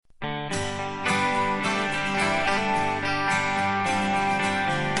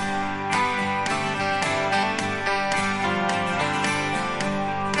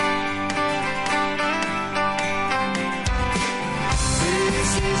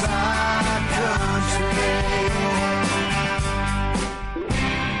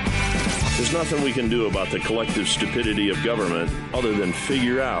nothing we can do about the collective stupidity of government other than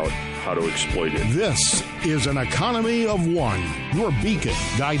figure out how to exploit it. This is An Economy of One, your beacon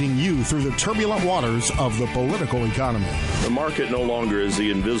guiding you through the turbulent waters of the political economy. The market no longer is the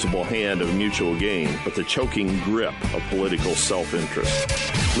invisible hand of mutual gain, but the choking grip of political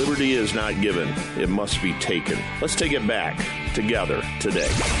self-interest. Liberty is not given. It must be taken. Let's take it back together today.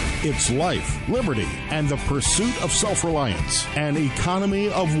 It's life, liberty, and the pursuit of self-reliance. An Economy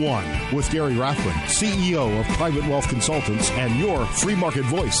of One with Gary Rathbun, CEO of Private Wealth Consultants and your free market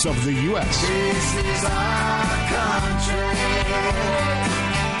voice of the U.S. This is our country.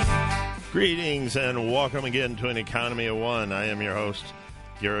 Greetings and welcome again to An Economy of One. I am your host,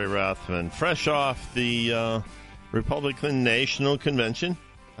 Gary Rathbun. Fresh off the Republican National Convention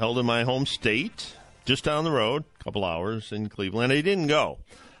held in my home state, just down the road, a couple hours in Cleveland. I didn't go.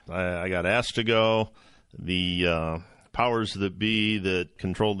 I got asked to go. The powers that be that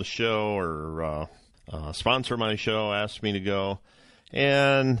control the show or sponsor my show asked me to go,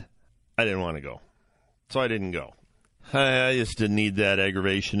 and I didn't want to go. So I didn't go. I just didn't need that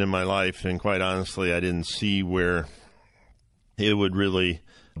aggravation in my life, and quite honestly, I didn't see where it would really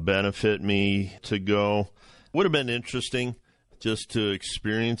benefit me to go. Would have been interesting just to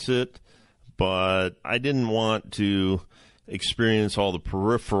experience it, but I didn't want to experience all the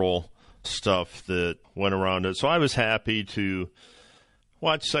peripheral stuff that went around it. So I was happy to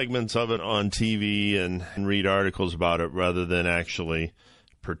watch segments of it on TV and read articles about it rather than actually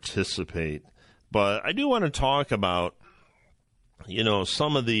participate. But I do want to talk about,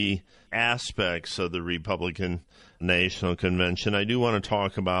 some of the aspects of the Republican National Convention. I do want to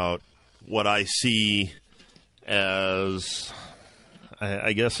talk about what I see as,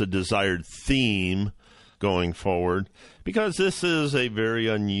 I guess, a desired theme going forward, because this is a very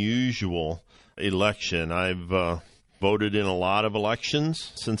unusual election. I've voted in a lot of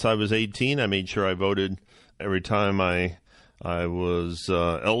elections since I was 18. I made sure I voted every time I was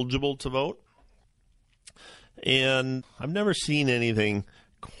eligible to vote. And I've never seen anything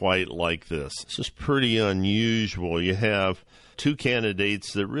quite like this. It's just pretty unusual. You have two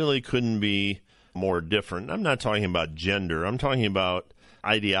candidates that really couldn't be more different. I'm not talking about gender. I'm talking about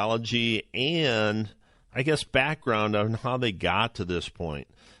ideology and, I guess, background on how they got to this point.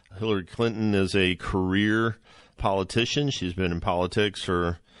 Hillary Clinton is a career politician. She's been in politics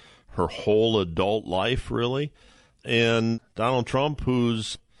her whole adult life, really. And Donald Trump,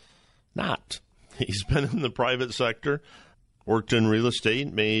 who's not. He's been in the private sector, worked in real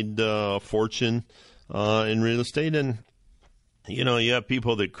estate, made a fortune in real estate. And, you have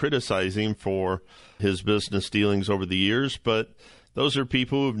people that criticize him for his business dealings over the years, but those are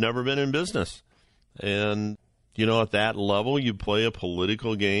people who've never been in business. And, at that level, you play a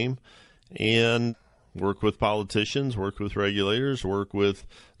political game and work with politicians, work with regulators, work with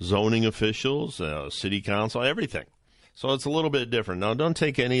zoning officials, city council, everything. So it's a little bit different. Now, don't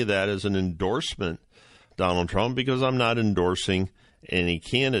take any of that as an endorsement, Donald Trump, because I'm not endorsing any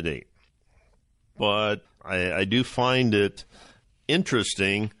candidate. But I do find it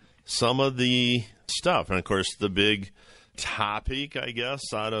interesting, some of the stuff. And, of course, the big topic, I guess,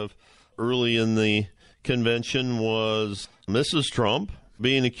 out of early in the convention was Mrs. Trump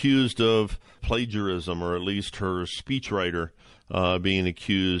being accused of plagiarism, or at least her speechwriter being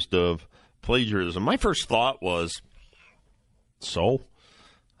accused of plagiarism. My first thought was,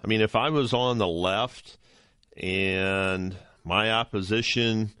 if I was on the left and my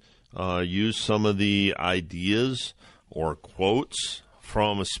opposition used some of the ideas or quotes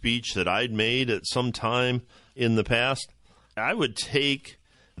from a speech that I'd made at some time in the past, I would take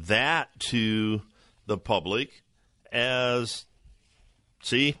that to the public as,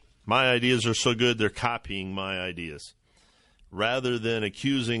 see, my ideas are so good, they're copying my ideas, rather than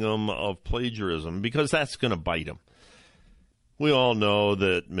accusing them of plagiarism, because that's going to bite them. We all know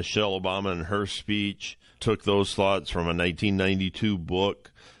that Michelle Obama in her speech took those thoughts from a 1992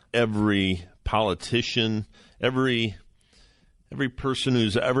 book. Every politician, every person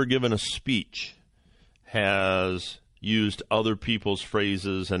who's ever given a speech has used other people's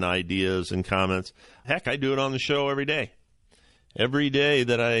phrases and ideas and comments. Heck, I do it on the show every day. Every day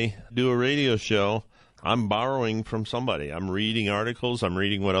that I do a radio show, I'm borrowing from somebody. I'm reading articles. I'm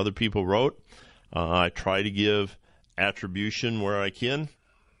reading what other people wrote. I try to give attribution where I can,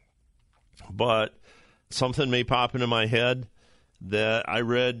 but something may pop into my head that I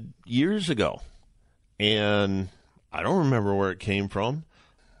read years ago, and I don't remember where it came from.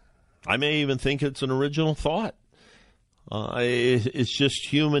 I may even think it's an original thought. It's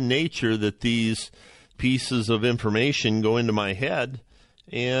just human nature that these pieces of information go into my head,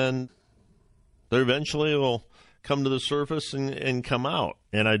 and they eventually will come to the surface and come out.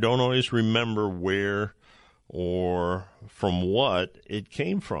 And I don't always remember where or from what it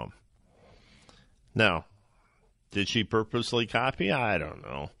came from. Now, did she purposely copy? I don't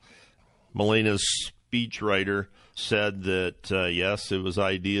know. Melania's speechwriter said that, yes, it was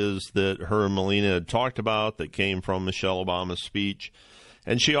ideas that her and Melania had talked about that came from Michelle Obama's speech,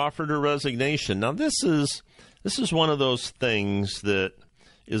 and she offered her resignation. Now, this is one of those things that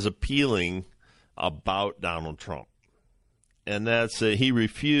is appealing about Donald Trump, and that's that he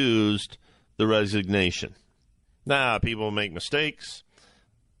refused the resignation. Nah, people make mistakes.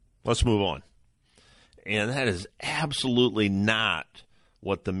 Let's move on. And that is absolutely not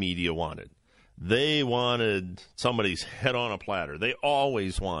what the media wanted. They wanted somebody's head on a platter. They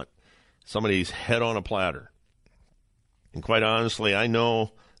always want somebody's head on a platter. And quite honestly, I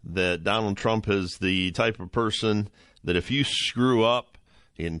know that Donald Trump is the type of person that if you screw up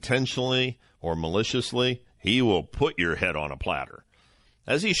intentionally or maliciously, he will put your head on a platter.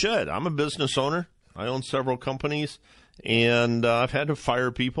 As he should. I'm a business owner. I own several companies, and I've had to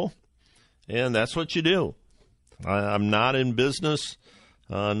fire people, and that's what you do. I'm not in business,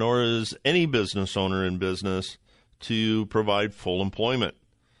 nor is any business owner in business, to provide full employment.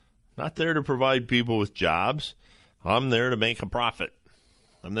 Not there to provide people with jobs. I'm there to make a profit.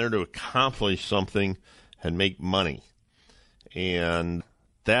 I'm there to accomplish something and make money. And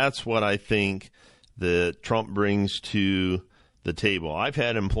that's what I think that Trump brings to the table. I've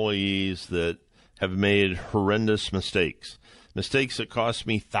had employees that have made horrendous mistakes that cost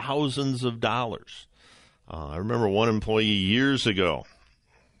me thousands of dollars. I remember one employee years ago.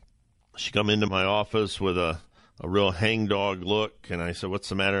 She come into my office with a real hangdog look, and I said, "What's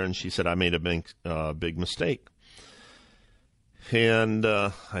the matter?" And she said, "I made a big mistake." And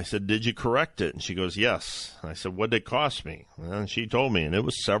I said, "Did you correct it?" And she goes, "Yes." I said, "What did it cost me?" And she told me, and it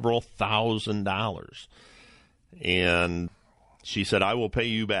was several $1,000s. And she said, "I will pay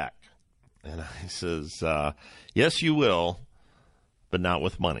you back." And I says, "Yes, you will, but not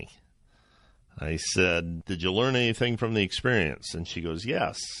with money." I said, "Did you learn anything from the experience?" And she goes,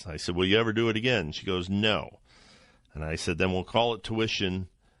 "Yes." I said, "Will you ever do it again?" She goes, "No." And I said, "Then we'll call it tuition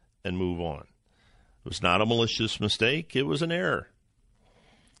and move on." It was not a malicious mistake. It was an error.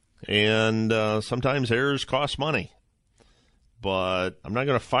 And sometimes errors cost money. But I'm not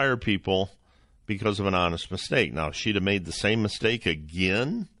going to fire people because of an honest mistake. Now, if she'd have made the same mistake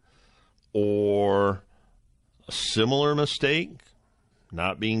again, or a similar mistake,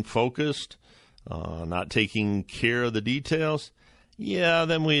 not being focused, not taking care of the details, yeah,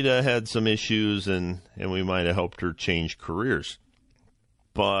 then we'd have had some issues and we might have helped her change careers.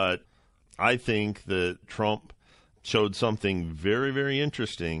 But I think that Trump showed something very, very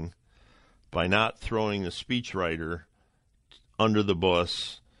interesting by not throwing the speechwriter under the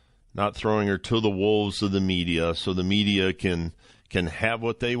bus, not throwing her to the wolves of the media so the media can have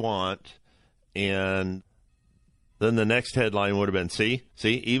what they want. And then the next headline would have been, see,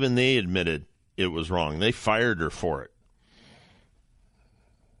 even they admitted it was wrong. They fired her for it.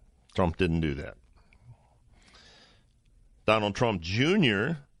 Trump didn't do that. Donald Trump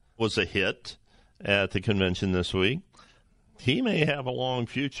Jr. was a hit at the convention this week. He may have a long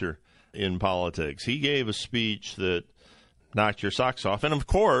future in politics. He gave a speech that knocked your socks off. And, of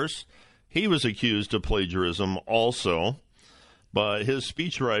course, he was accused of plagiarism also. But his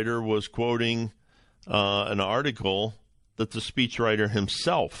speechwriter was quoting an article that the speechwriter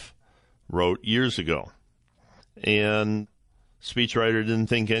himself wrote years ago. And speechwriter didn't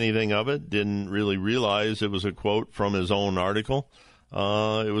think anything of it, didn't really realize it was a quote from his own article.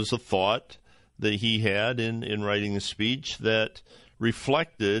 It was a thought that he had in writing the speech that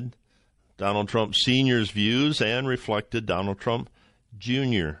reflected Donald Trump Sr.'s views and reflected Donald Trump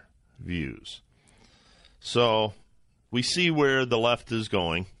Jr. views. So we see where the left is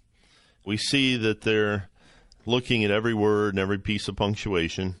going. We see that they're looking at every word and every piece of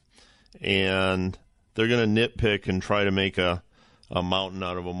punctuation, and they're going to nitpick and try to make a mountain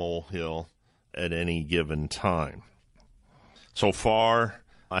out of a molehill at any given time. So far,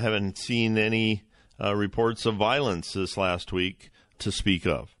 I haven't seen any reports of violence this last week to speak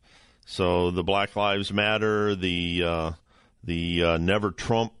of. So the Black Lives Matter, the Never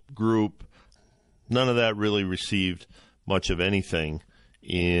Trump group, none of that really received much of anything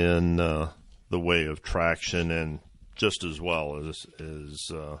in the way of traction, and just as well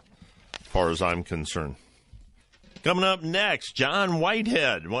as far as I'm concerned. Coming up next, John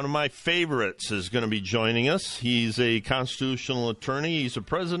Whitehead, one of my favorites, is going to be joining us. He's a constitutional attorney. He's the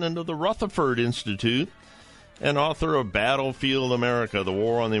president of the Rutherford Institute and author of Battlefield America, The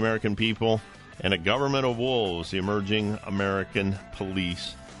War on the American People, and A Government of Wolves, the Emerging American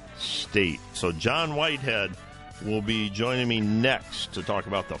Police State. So John Whitehead will be joining me next to talk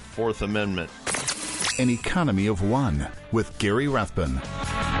about the Fourth Amendment. An Economy of One with Gary Rathbun.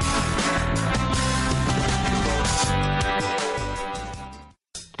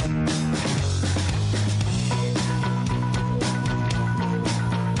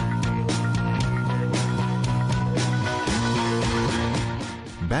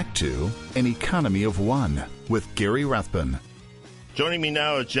 Back to An Economy of One with Gary Rathbun. Joining me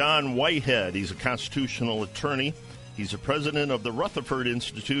now is John Whitehead. He's a constitutional attorney. He's the president of the Rutherford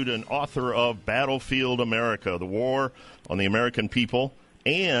Institute and author of Battlefield America, The War on the American People,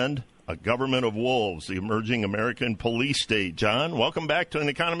 and A Government of Wolves, the Emerging American Police State. John, welcome back to An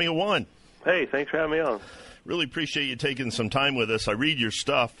Economy of One. Hey, thanks for having me on. Really appreciate you taking some time with us. I read your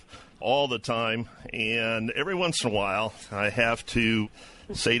stuff all the time, and every once in a while I have to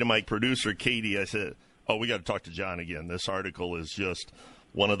say to my producer, Katie, I said, oh, we got to talk to John again. This article is just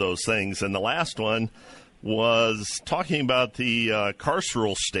one of those things. And the last one was talking about the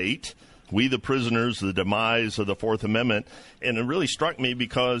carceral state, we the prisoners, the demise of the Fourth Amendment. And it really struck me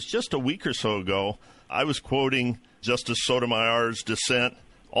because just a week or so ago, I was quoting Justice Sotomayor's dissent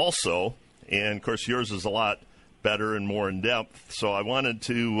also. And, of course, yours is a lot better and more in-depth. So I wanted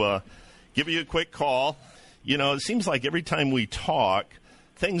to give you a quick call. You know, it seems like every time we talk,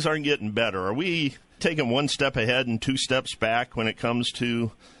 things aren't getting better. Are we taking one step ahead and two steps back when it comes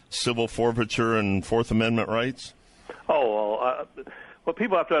to civil forfeiture and Fourth Amendment rights? Oh, well, what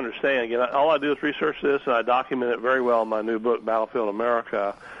people have to understand, again, all I do is research this, and I document it very well in my new book, Battlefield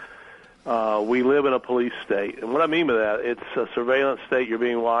America. We live in a police state. And what I mean by that, it's a surveillance state. You're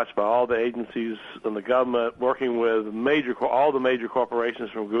being watched by all the agencies in the government, working with all the major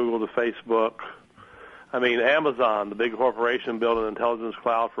corporations from Google to Facebook. I mean, Amazon, the big corporation, built an intelligence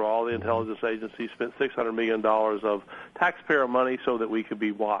cloud for all the intelligence agencies, spent $600 million of taxpayer money so that we could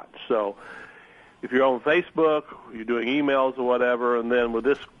be watched. So if you're on Facebook, you're doing emails or whatever, and then with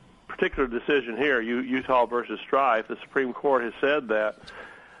this particular decision here, Utah versus Strife, the Supreme Court has said that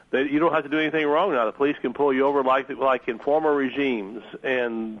you don't have to do anything wrong now. The police can pull you over like in former regimes,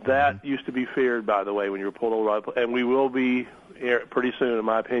 and that used to be feared, by the way, when you were pulled over. And we will be pretty soon, in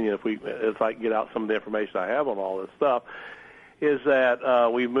my opinion, if I can get out some of the information I have on all this stuff, is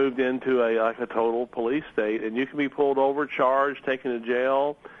that we've moved into a total police state, and you can be pulled over, charged, taken to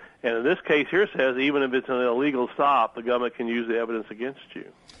jail. And in this case here says even if it's an illegal stop, the government can use the evidence against you.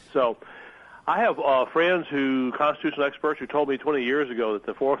 So I have friends constitutional experts who told me 20 years ago that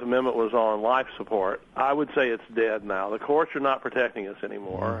the Fourth Amendment was on life support. I would say it's dead now. The courts are not protecting us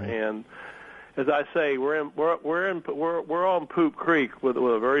anymore, and as I say, we're on Poop Creek with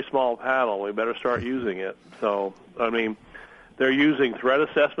a very small paddle. We better start using it. So, I mean, they're using threat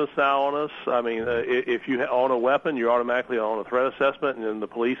assessments now on us. I mean, if you own a weapon, you're automatically on a threat assessment, and then the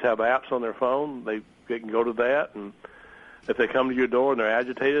police have apps on their phone. They can go to that, and if they come to your door and they're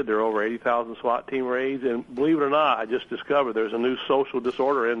agitated, there are over 80,000 SWAT team raids. And believe it or not, I just discovered there's a new social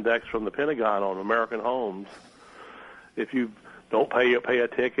disorder index from the Pentagon on American homes. If you don't pay a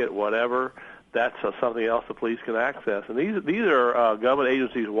ticket, whatever, that's something else the police can access. And these are government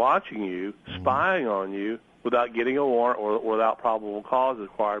agencies watching you, spying on you without getting a warrant or without probable cause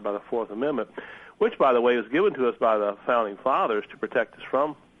required by the Fourth Amendment, which, by the way, was given to us by the Founding Fathers to protect us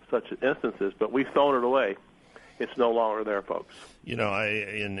from such instances, but we've thrown it away. It's no longer there, folks. You know,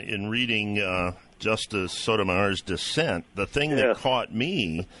 in reading Justice Sotomayor's dissent, the thing that caught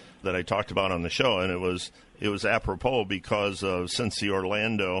me that I talked about on the show, and it was apropos because since the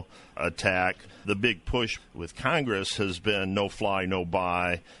Orlando attack, the big push with Congress has been no fly, no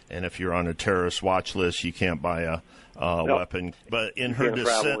buy, and if you're on a terrorist watch list, you can't buy a weapon. But in her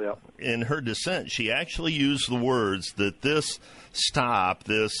dissent, she actually used the words that this stop,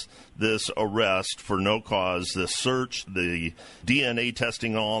 this arrest for no cause, this search, the DNA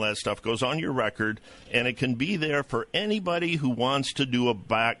testing, all that stuff goes on your record, and it can be there for anybody who wants to do a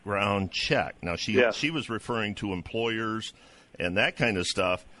background check. Now, she was referring to employers and that kind of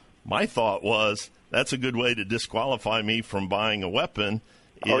stuff. My thought was that's a good way to disqualify me from buying a weapon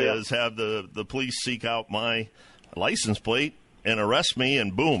have the police seek out my license plate and arrest me,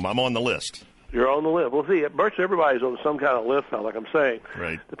 and boom, I'm on the list. You're on the list. Well, see, virtually everybody's on some kind of list now, like I'm saying.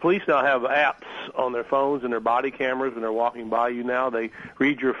 Right. The police now have apps on their phones and their body cameras when they're walking by you now. They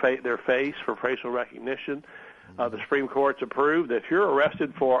read their face for facial recognition. The Supreme Court's approved that if you're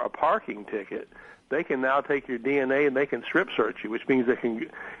arrested for a parking ticket, they can now take your DNA and they can strip search you, which means they can,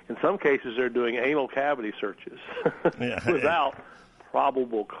 in some cases, they're doing anal cavity searches without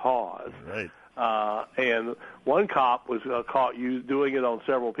probable cause. Right. And one cop was caught doing it on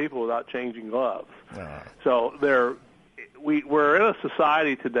several people without changing gloves. So we're in a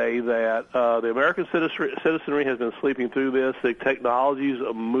society today that the American citizenry has been sleeping through this. The technologies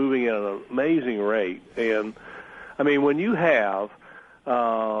are moving at an amazing rate. And, I mean, when you have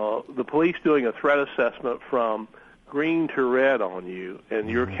the police doing a threat assessment from green to red on you, and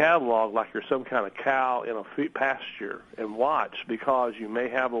you're cataloged like you're some kind of cow in a pasture and watched because you may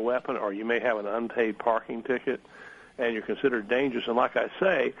have a weapon or you may have an unpaid parking ticket, and you're considered dangerous. And like I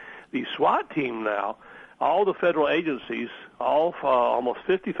say, the SWAT team now, all the federal agencies, almost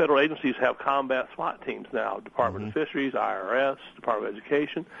 50 federal agencies have combat SWAT teams now, Department of Fisheries, IRS, Department of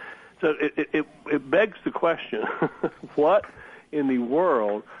Education. So it begs the question, what in the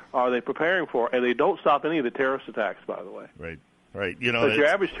world are they preparing for? And they don't stop any of the terrorist attacks, by the way. Right. But your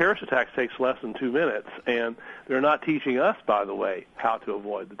average terrorist attack takes less than 2 minutes, and they're not teaching us, by the way, how to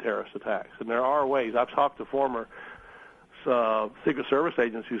avoid the terrorist attacks. And there are ways. I've talked to former Secret Service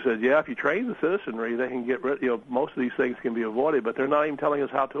agents who said, yeah, if you train the citizenry, they can get rid. Most of these things can be avoided, but they're not even telling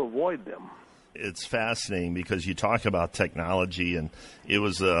us how to avoid them. It's fascinating because you talk about technology, and it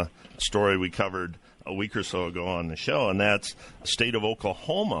was a story we covered a week or so ago on the show, and that's the state of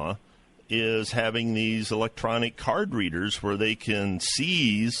Oklahoma is having these electronic card readers where they can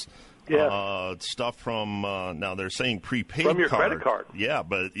seize stuff from, now they're saying prepaid from your card. credit card. Yeah,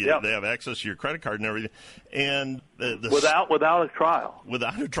 but they have access to your credit card and everything. And without a trial.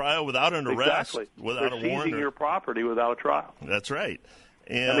 Without a trial, without an arrest, exactly. without they're a warrant. Seizing your property without a trial. That's right.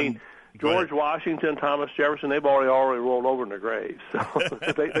 And I mean, George Washington, Thomas Jefferson, they've already rolled over in their graves. So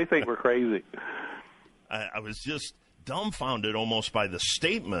they think we're crazy. I was just dumbfounded almost by the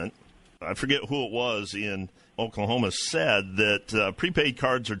statement. I forget who it was in Oklahoma said that prepaid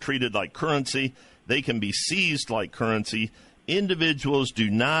cards are treated like currency. They can be seized like currency. Individuals do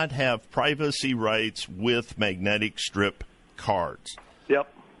not have privacy rights with magnetic strip cards. Yep.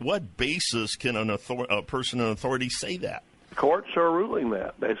 What basis can a person in authority say that? Courts are ruling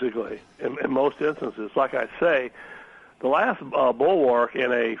that, basically, in most instances. Like I say, the last bulwark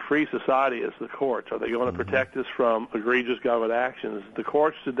in a free society is the courts. Are they going to protect us from egregious government actions? The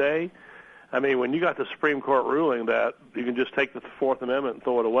courts today, I mean, when you got the Supreme Court ruling that you can just take the Fourth Amendment and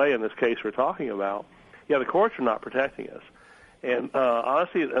throw it away in this case we're talking about, the courts are not protecting us. And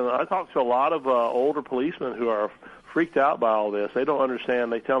honestly, and I talk to a lot of older policemen who are freaked out by all this. They don't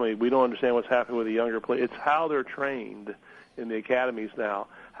understand. They tell me, we don't understand what's happening with the younger police. It's how they're trained in the academies now,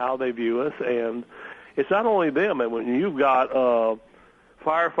 how they view us, and it's not only them. And when you've got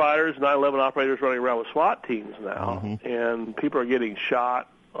firefighters, 9/11 operators running around with SWAT teams now, and people are getting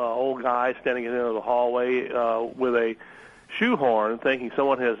shot, old guys standing in the end of the hallway with a shoehorn thinking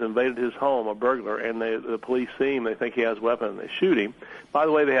someone has invaded his home, a burglar, and the police see him, they think he has a weapon, and they shoot him. By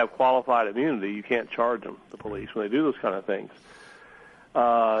the way, they have qualified immunity. You can't charge them, the police, when they do those kind of things.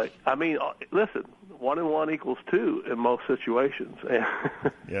 I mean, listen, 1 and 1 equals 2 in most situations.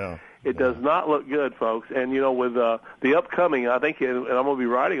 It does not look good, folks. And, with the upcoming, I think, and I'm going to be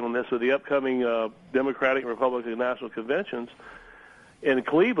writing on this, with the upcoming Democratic and Republican national conventions, in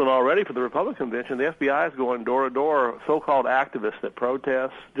Cleveland already for the Republican convention, the FBI is going door-to-door, so-called activists that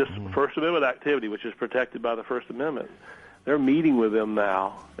protest just First Amendment activity, which is protected by the First Amendment. They're meeting with them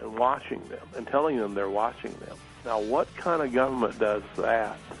now and watching them and telling them they're watching them. Now, what kind of government does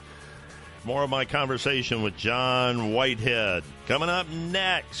that? More of my conversation with John Whitehead coming up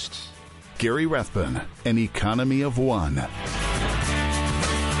next. Gary Rathbun, An Economy of One.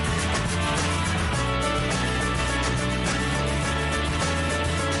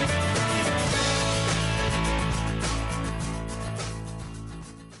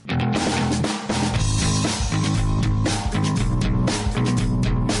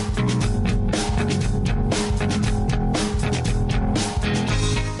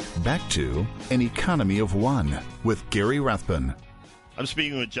 To An Economy of One with Gary Rathbun. I'm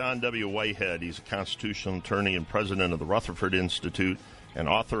speaking with John W. Whitehead. He's a constitutional attorney and president of the Rutherford Institute and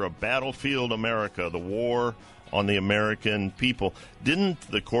author of Battlefield America, The War on the American People. Didn't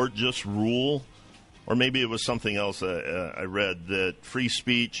the court just rule, or maybe it was something else I read, that free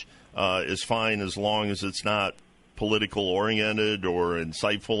speech is fine as long as it's not political-oriented or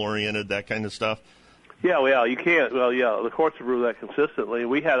insightful-oriented, that kind of stuff? Yeah, you can't. Well, the courts have ruled that consistently.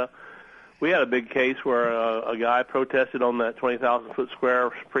 We had a big case where a guy protested on that 20,000-foot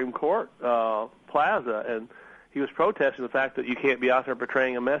square Supreme Court plaza, and he was protesting the fact that you can't be out there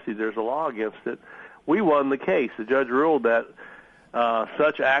portraying a message. There's a law against it. We won the case. The judge ruled that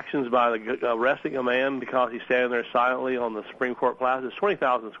such actions by arresting a man because he's standing there silently on the Supreme Court plaza is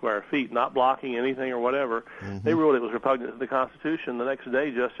 20,000 square feet, not blocking anything or whatever. They ruled it was repugnant to the Constitution. The next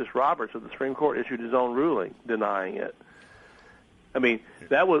day, Justice Roberts of the Supreme Court issued his own ruling denying it. I mean,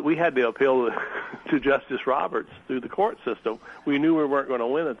 we had to appeal to Justice Roberts through the court system. We knew we weren't going to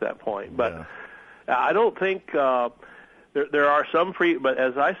win at that point. But I don't think there are some free. But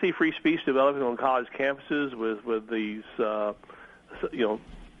as I see free speech developing on college campuses with these,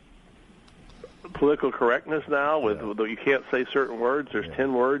 political correctness now, you can't say certain words. There's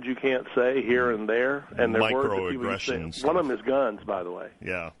 10 words you can't say here and there, and they're words that people say. One of them is guns, by the way.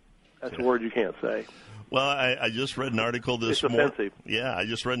 Yeah, that's a word you can't say. Well, I just read an article this morning. It's offensive. Yeah, I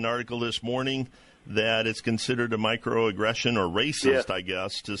just read an article this morning that it's considered a microaggression or racist, I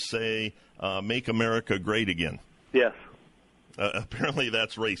guess, to say "Make America Great Again." Yes. Apparently,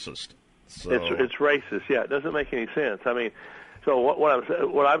 that's racist. So. It's racist. Yeah, it doesn't make any sense. I mean. So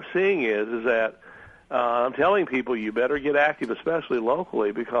what I'm seeing is that I'm telling people you better get active, especially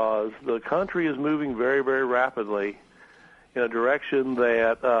locally, because the country is moving very, very rapidly in a direction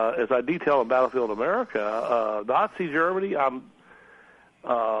that, as I detail in Battlefield America, Nazi Germany. An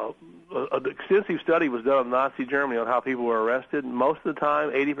extensive study was done on Nazi Germany on how people were arrested. Most of the time,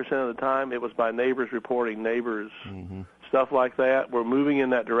 80% of the time, it was by neighbors reporting neighbors. Mm-hmm. Stuff like that. We're moving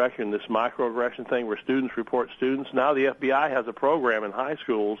in that direction, this microaggression thing where students report students. Now the FBI has a program in high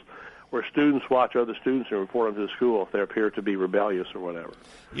schools where students watch other students and report them to the school if they appear to be rebellious or whatever.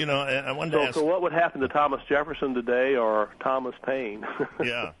 You know, I wanted to ask... So what would happen to Thomas Jefferson today or Thomas Paine?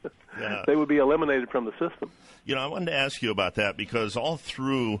 Yeah. They would be eliminated from the system. You know, I wanted to ask you about that because all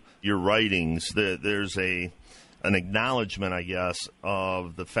through your writings there's an acknowledgement, I guess,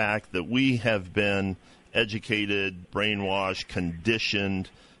 of the fact that we have been educated, brainwashed, conditioned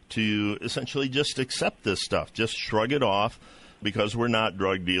to essentially just accept this stuff, just shrug it off because we're not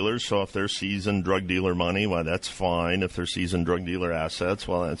drug dealers. So if they're seasoned drug dealer money, well, that's fine. If they're seasoned drug dealer assets,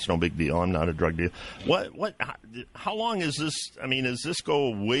 well, that's no big deal. I'm not a drug dealer. How long is this? I mean, does this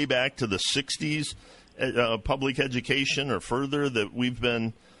go way back to the 60s, public education or further, that we've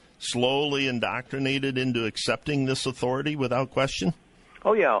been slowly indoctrinated into accepting this authority without question?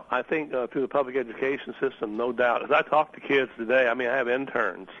 Oh, yeah. I think through the public education system, no doubt. As I talk to kids today, I mean, I have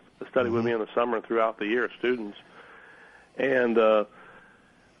interns that study with me in the summer and throughout the year, students, and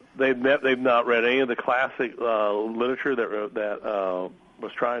they've not read any of the classic literature that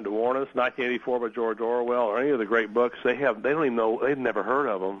was trying to warn us, 1984 by George Orwell, or any of the great books. They don't even know, they've never heard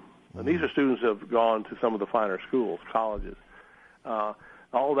of them. And these are students who have gone to some of the finer schools, colleges.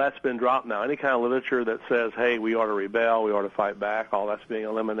 All that's been dropped now. Any kind of literature that says, hey, we ought to rebel, we ought to fight back, all that's being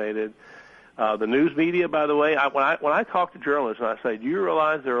eliminated. The news media, by the way, when I talk to journalists and I say, do you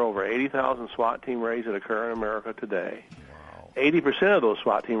realize there are over 80,000 SWAT team raids that occur in America today? Wow. 80% of those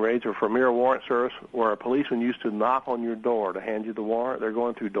SWAT team raids are for mere warrant service where a policeman used to knock on your door to hand you the warrant. They're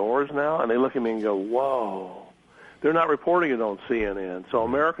going through doors now, and they look at me and go, whoa. They're not reporting it on CNN, so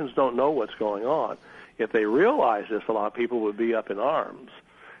Americans don't know what's going on. If they realize this, a lot of people would be up in arms.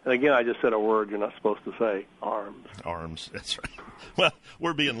 And again, I just said a word you're not supposed to say, arms. Arms, that's right. Well,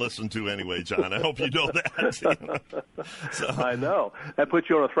 we're being listened to anyway, John. I hope you know that. You know? So, I know. That puts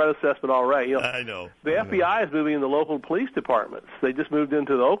you on a threat assessment already. You know, I know. The FBI is moving into local police departments. They just moved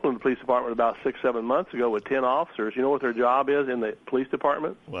into the Oakland Police Department about 6-7 months ago with 10 officers. You know what their job is in the police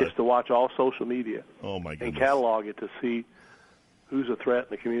department? What? It's to watch all social media. Oh, my goodness. And catalog it to see who's a threat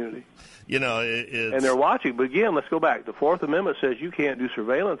in the community. You know, it's... And they're watching. But again, let's go back. The Fourth Amendment says you can't do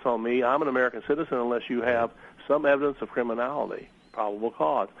surveillance on me. I'm an American citizen unless you have some evidence of criminality, probable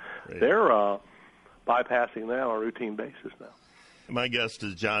cause. Right. They're bypassing that on a routine basis now. My guest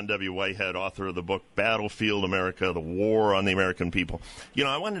is John W. Whitehead, author of the book Battlefield America, The War on the American People. You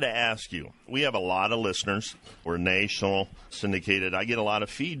know, I wanted to ask you, we have a lot of listeners. We're national, syndicated. I get a lot of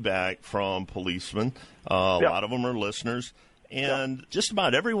feedback from policemen. A lot of them are listeners. And just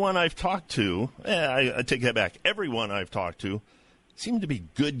about everyone I've talked to, I take that back, everyone I've talked to seem to be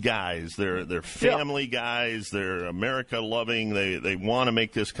good guys. They're family guys. They're America-loving. They want to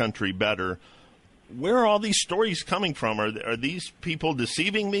make this country better. Where are all these stories coming from? Are these people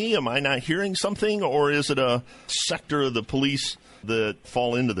deceiving me? Am I not hearing something? Or is it a sector of the police that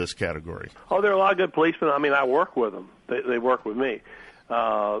fall into this category? Oh, there are a lot of good policemen. I mean, I work with them. They work with me.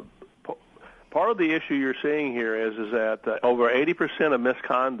 Part of the issue you're seeing here is that over 80% of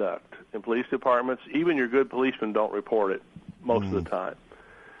misconduct in police departments, even your good policemen don't report it most of the time.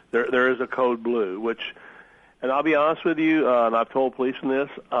 There is a code blue, which, and I'll be honest with you, and I've told policemen this,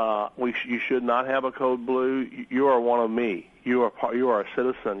 you should not have a code blue. You are one of me. You are a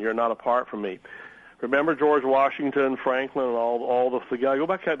citizen. You're not apart from me. Remember George Washington, Franklin, and all the guys. Go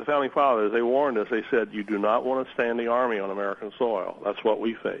back to the Founding Fathers. They warned us. They said, you do not want a standing army on American soil. That's what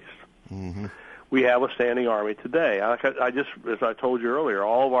we faced. Mm-hmm. We have a standing army today. As I told you earlier,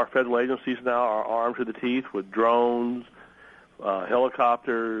 all of our federal agencies now are armed to the teeth with drones,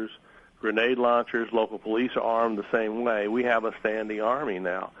 helicopters, grenade launchers. Local police are armed the same way. We have a standing army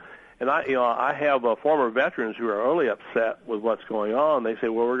now. And I have former veterans who are really upset with what's going on. They say,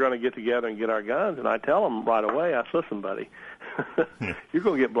 well, we're going to get together and get our guns. And I tell them right away, I say, listen, buddy, you're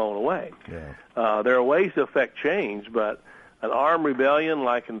going to get blown away. Yeah. There are ways to affect change, but an armed rebellion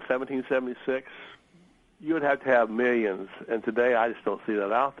like in 1776, you would have to have millions. And today I just don't see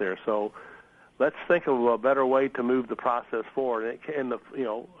that out there. So let's think of a better way to move the process forward. And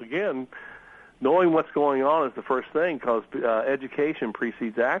again, knowing what's going on is the first thing, because education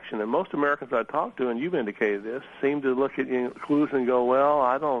precedes action. And most Americans I talk to, and you've indicated this, seem to look at clues and go, "Well,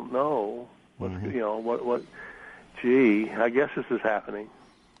 I don't know. Gee, I guess this is happening."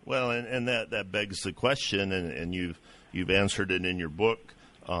 Well, and that begs the question, and you've answered it in your book.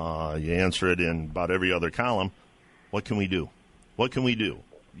 You answer it in about every other column. What can we do? What can we do?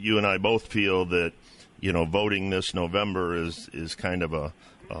 You and I both feel that voting this November is kind of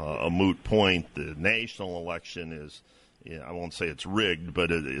a moot point. The national election is, I won't say it's rigged,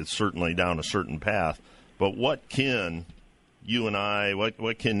 but it's certainly down a certain path. But what can you and I,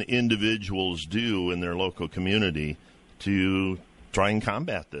 what can individuals do in their local community to try and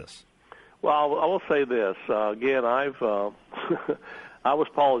combat this? Well, I will say this. Again, I was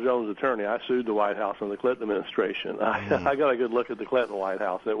Paul Jones' attorney. I sued the White House and the Clinton administration. I got a good look at the Clinton White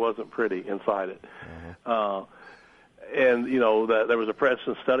House, and it wasn't pretty inside it. And, there was a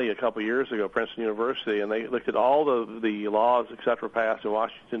Princeton study a couple of years ago, Princeton University, and they looked at all the laws, et cetera, passed in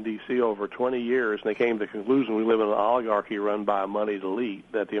Washington, D.C. over 20 years, and they came to the conclusion we live in an oligarchy run by a moneyed elite,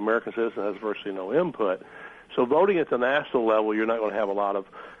 that the American citizen has virtually no input. So voting at the national level, you're not going to have a lot of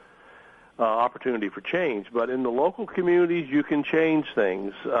opportunity for change. But in the local communities, you can change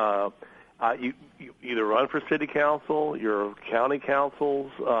things. You either run for city council, your county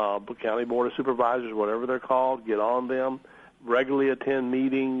councils, county board of supervisors, whatever they're called, get on them, regularly attend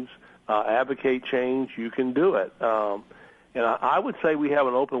meetings, advocate change. You can do it. And I would say we have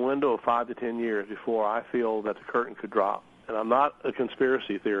an open window of 5 to 10 years before I feel that the curtain could drop. And I'm not a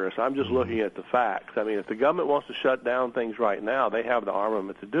conspiracy theorist. I'm just looking at the facts. I mean, if the government wants to shut down things right now, they have the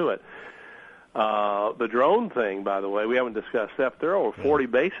armament to do it. The drone thing, by the way, we haven't discussed that. There are over 40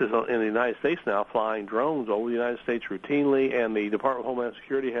 bases in the United States now flying drones over the United States routinely, and the Department of Homeland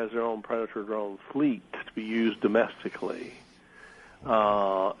Security has their own Predator drone fleet to be used domestically.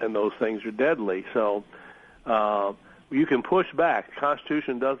 And those things are deadly. So you can push back. The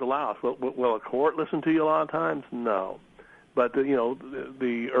Constitution does allow us. Will a court listen to you a lot of times? No. But,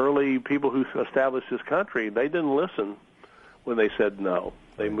 the early people who established this country, they didn't listen when they said no.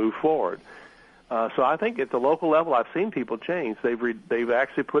 They moved forward. So I think at the local level, I've seen people change. They've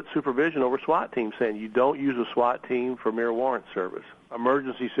actually put supervision over SWAT teams, saying you don't use a SWAT team for mere warrant service,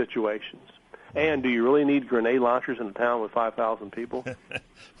 emergency situations. And do you really need grenade launchers in a town with 5,000 people?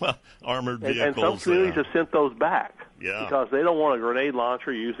 Well, armored vehicles. And some communities have sent those back because they don't want a grenade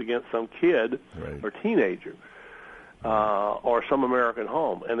launcher used against some kid or teenager or some American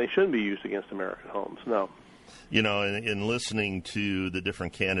home. And they shouldn't be used against American homes, no. In listening to the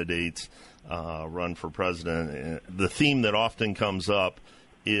different candidates run for president, the theme that often comes up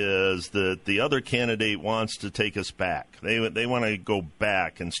is that the other candidate wants to take us back. They want to go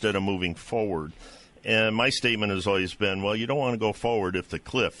back instead of moving forward. And my statement has always been, well, you don't want to go forward if the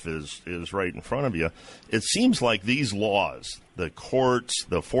cliff is right in front of you. It seems like these laws, the courts,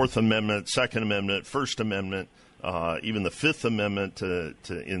 the Fourth Amendment, Second Amendment, First Amendment, even the Fifth Amendment to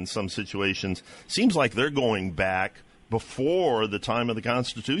in some situations, seems like they're going back before the time of the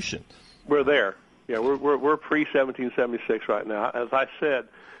Constitution. We're there. Yeah, we're pre-1776 right now. As I said,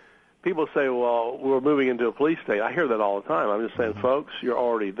 people say, well, we're moving into a police state. I hear that all the time. I'm just saying, folks, you're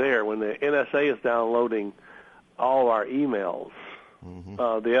already there. When the NSA is downloading all our emails,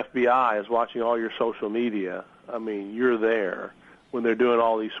 the FBI is watching all your social media, I mean, you're there. When they're doing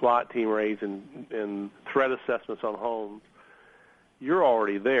all these SWAT team raids and threat assessments on homes, you're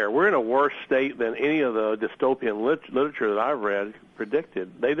already there. We're in a worse state than any of the dystopian literature that I've read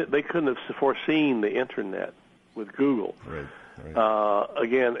predicted. They couldn't have foreseen the Internet with Google. Right.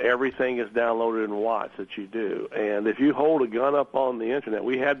 Again, everything is downloaded and watched that you do. And if you hold a gun up on the Internet,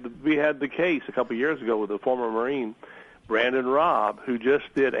 we had the case a couple of years ago with a former Marine, Brandon Robb, who just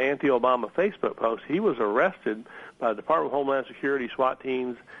did anti-Obama Facebook posts. He was arrested by the Department of Homeland Security, SWAT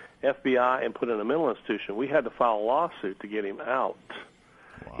teams, FBI, and put in a mental institution. We had to file a lawsuit to get him out.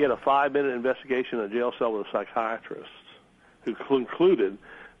 Wow. He had a 5-minute investigation in a jail cell with a psychiatrist who concluded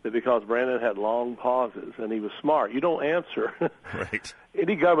that because Brandon had long pauses and he was smart, you don't answer. Right.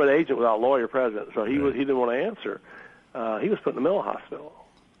 Any government agent without lawyer present, so he didn't want to answer. He was put in a mental hospital.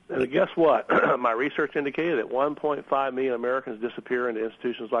 And guess what? My research indicated that 1.5 million Americans disappear into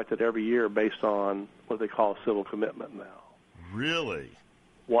institutions like that every year based on what they call civil commitment now. Really?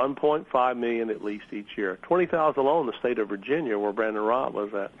 1.5 million at least each year. 20,000 alone in the state of Virginia, where Brandon Robb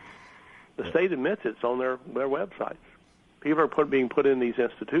was at. The state admits it's on their websites. People are being put in these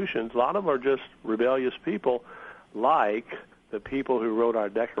institutions. A lot of them are just rebellious people, like the people who wrote our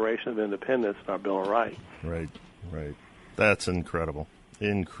Declaration of Independence and our Bill of Rights. Right. That's incredible.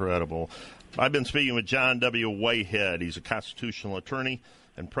 Incredible. I've been speaking with John W. Whitehead. He's a constitutional attorney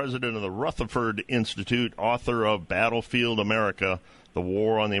and president of the Rutherford Institute, author of Battlefield America, The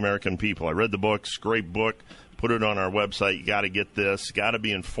War on the American People. I read the book. It's a great book. Put it on our website. You got to get this. Got to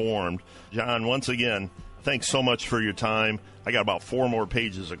be informed. John, once again, thanks so much for your time. I got about 4 more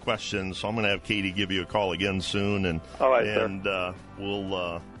pages of questions, so I'm going to have Katie give you a call again soon, and all right, sir.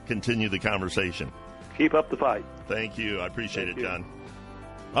 We'll continue the conversation. Keep up the fight. Thank you. I appreciate it, John.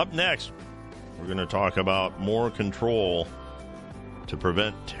 Up next, we're going to talk about more control to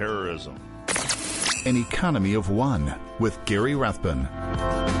prevent terrorism. An Economy of One with Gary Rathbun.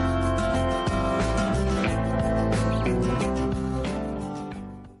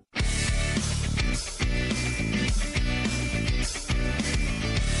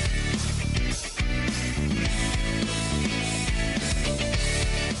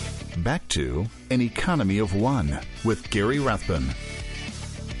 Back to An Economy of One with Gary Rathbun.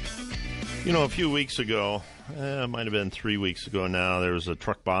 You know, a few weeks ago, it might have been 3 weeks ago now, there was a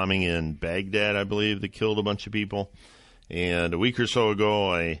truck bombing in Baghdad, I believe, that killed a bunch of people. And a week or so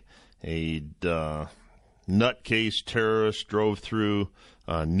ago, a nutcase terrorist drove through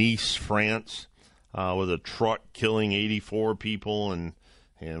Nice, France, with a truck, killing 84 people and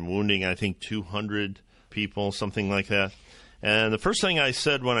wounding, I think, 200 people, something like that. And the first thing I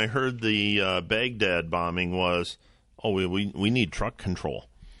said when I heard the Baghdad bombing was, we need truck control.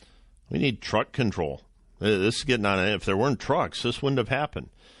 We need truck control. This is getting on. If there weren't trucks, this wouldn't have happened.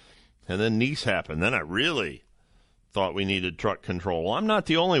 And then Nice happened. Then I really thought we needed truck control. Well, I'm not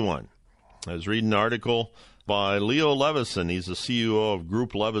the only one. I was reading an article by Leo Leveson. He's the CEO of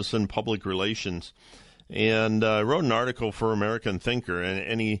Group Leveson Public Relations. And I wrote an article for American Thinker,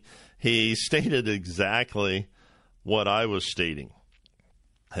 and he stated exactly what I was stating.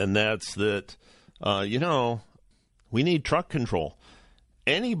 And that's that, we need truck control.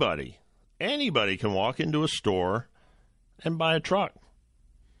 Anybody can walk into a store and buy a truck.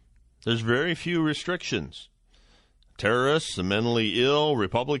 There's very few restrictions. Terrorists, the mentally ill,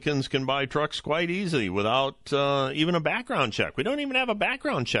 Republicans can buy trucks quite easily without even a background check. We don't even have a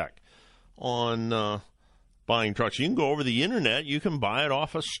background check on buying trucks. You can go over the internet. You can buy it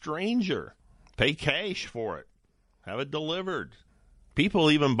off a stranger. Pay cash for it. Have it delivered.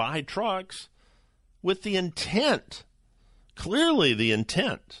 People even buy trucks with the intent, clearly the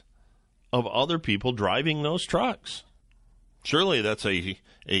intent, of other people driving those trucks. Surely that's a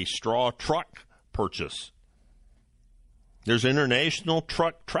straw truck purchase. There's international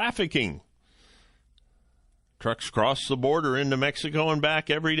truck trafficking. Trucks cross the border into Mexico and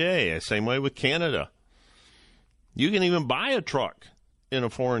back every day. Same way with Canada. You can even buy a truck in a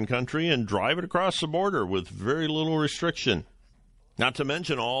foreign country and drive it across the border with very little restriction. Not to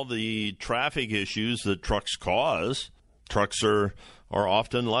mention all the traffic issues that trucks cause. Trucks are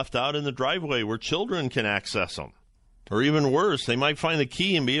often left out in the driveway where children can access them. Or even worse, they might find the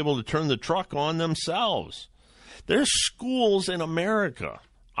key and be able to turn the truck on themselves. There's schools in America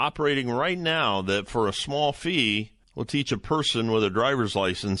operating right now that for a small fee will teach a person with a driver's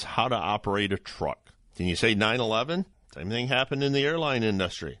license how to operate a truck. Can you say 9/11? Same thing happened in the airline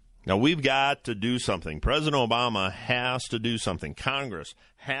industry. Now, we've got to do something. President Obama has to do something. Congress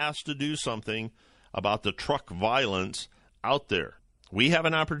has to do something about the truck violence out there. We have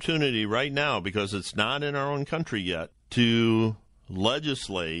an opportunity right now, because it's not in our own country yet, to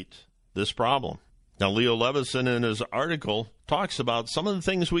legislate this problem. Now, Leo Leveson in his article talks about some of the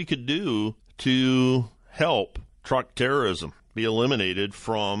things we could do to help truck terrorism be eliminated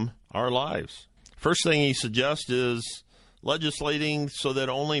from our lives. First thing he suggests is legislating so that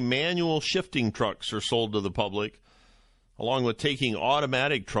only manual shifting trucks are sold to the public, along with taking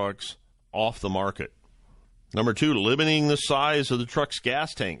automatic trucks off the market. Number 2, limiting the size of the truck's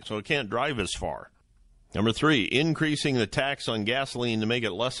gas tank so it can't drive as far. Number 3, increasing the tax on gasoline to make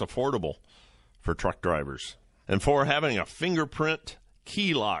it less affordable for truck drivers. And 4, having a fingerprint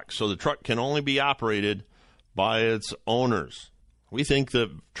key lock so the truck can only be operated by its owners. We think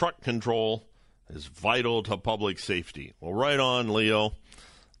that truck control is vital to public safety. Well, right on, Leo.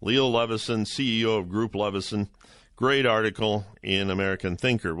 Leo Leveson, CEO of Group Leveson. Great article in American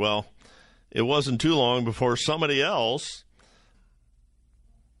Thinker. Well, it wasn't too long before somebody else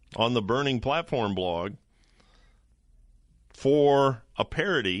on the Burning Platform blog, for a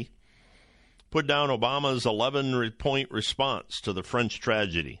parody, put down Obama's 11-point response to the French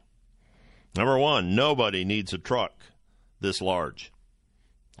tragedy. Number one, nobody needs a truck this large.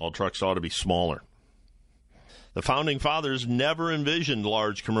 All trucks ought to be smaller. The Founding Fathers never envisioned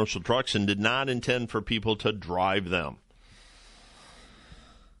large commercial trucks and did not intend for people to drive them.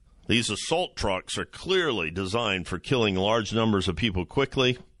 These assault trucks are clearly designed for killing large numbers of people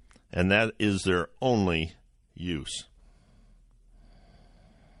quickly, and that is their only use.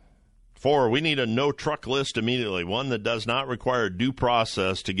 4, we need a no-truck list immediately, one that does not require due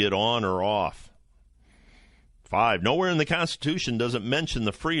process to get on or off. 5, nowhere in the Constitution does it mention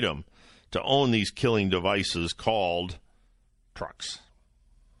the freedom to own these killing devices called trucks.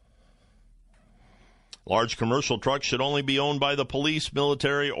 Large commercial trucks should only be owned by the police,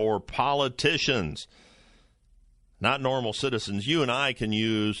 military, or politicians, not normal citizens. You and I can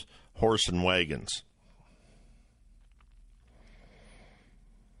use horse and wagons.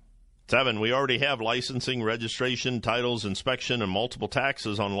 7, we already have licensing, registration, titles, inspection, and multiple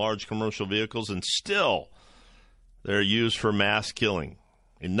taxes on large commercial vehicles, and still they're used for mass killing.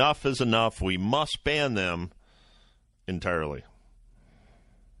 Enough is enough. We must ban them entirely.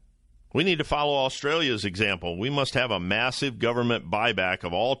 We need to follow Australia's example. We must have a massive government buyback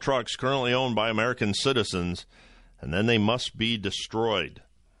of all trucks currently owned by American citizens, and then they must be destroyed.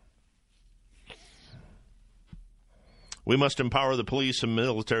 We must empower the police and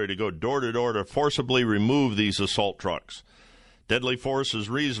military to go door to door to forcibly remove these assault trucks. Deadly force is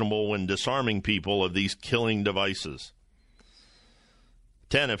reasonable when disarming people of these killing devices.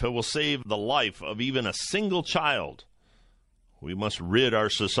 10, if it will save the life of even a single child, we must rid our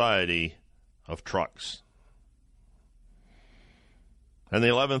society of trucks. And the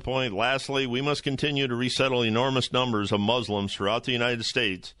 11th point, lastly, we must continue to resettle enormous numbers of Muslims throughout the United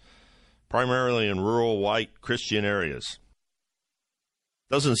States, primarily in rural white Christian areas.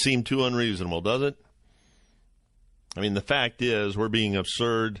 Doesn't seem too unreasonable, does it? I mean, the fact is, we're being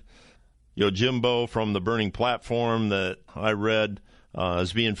absurd. Jimbo from the Burning Platform that I read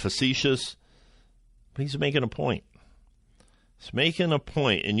is being facetious, but he's making a point. He's making a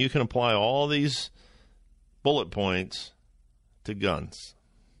point, and you can apply all these bullet points to guns.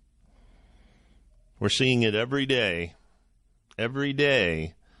 We're seeing it every day. Every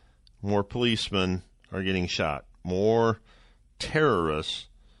day, more policemen are getting shot. More terrorists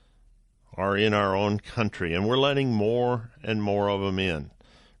are in our own country, and we're letting more and more of them in.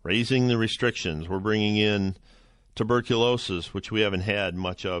 Raising the restrictions. We're bringing in tuberculosis, which we haven't had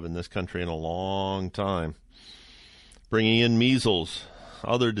much of in this country in a long time. Bringing in measles,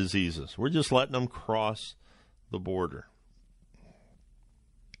 other diseases. We're just letting them cross the border.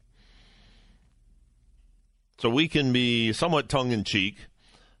 So we can be somewhat tongue-in-cheek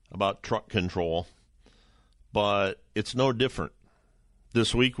about truck control, but it's no different.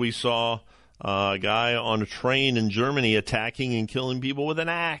 This week we saw a guy on a train in Germany attacking and killing people with an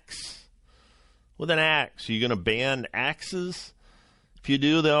axe. With an axe. Are you going to ban axes? If you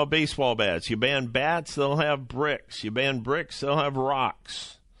do, they'll have baseball bats. You ban bats, they'll have bricks. You ban bricks, they'll have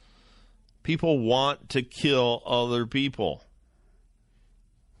rocks. People want to kill other people.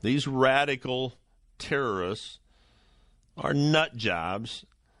 These radical terrorists are nut jobs,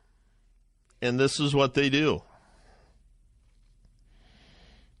 and this is what they do.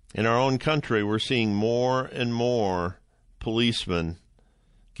 In our own country, we're seeing more and more policemen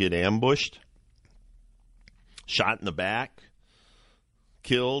get ambushed, shot in the back,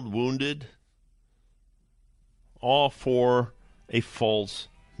 killed, wounded, all for a false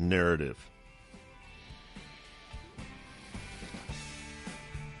narrative.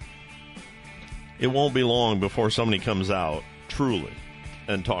 It won't be long before somebody comes out, truly,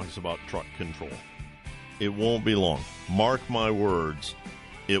 and talks about truck control. It won't be long. Mark my words,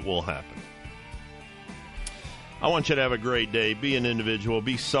 it will happen. I want you to have a great day. Be an individual.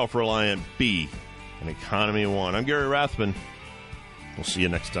 Be self-reliant. Be an economy of one. I'm Gary Rathman. We'll see you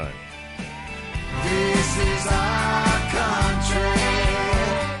next time. This is our country.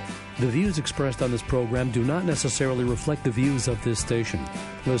 The views expressed on this program do not necessarily reflect the views of this station.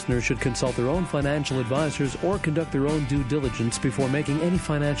 Listeners should consult their own financial advisors or conduct their own due diligence before making any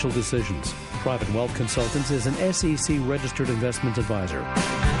financial decisions. Private Wealth Consultants is an SEC-registered investment advisor.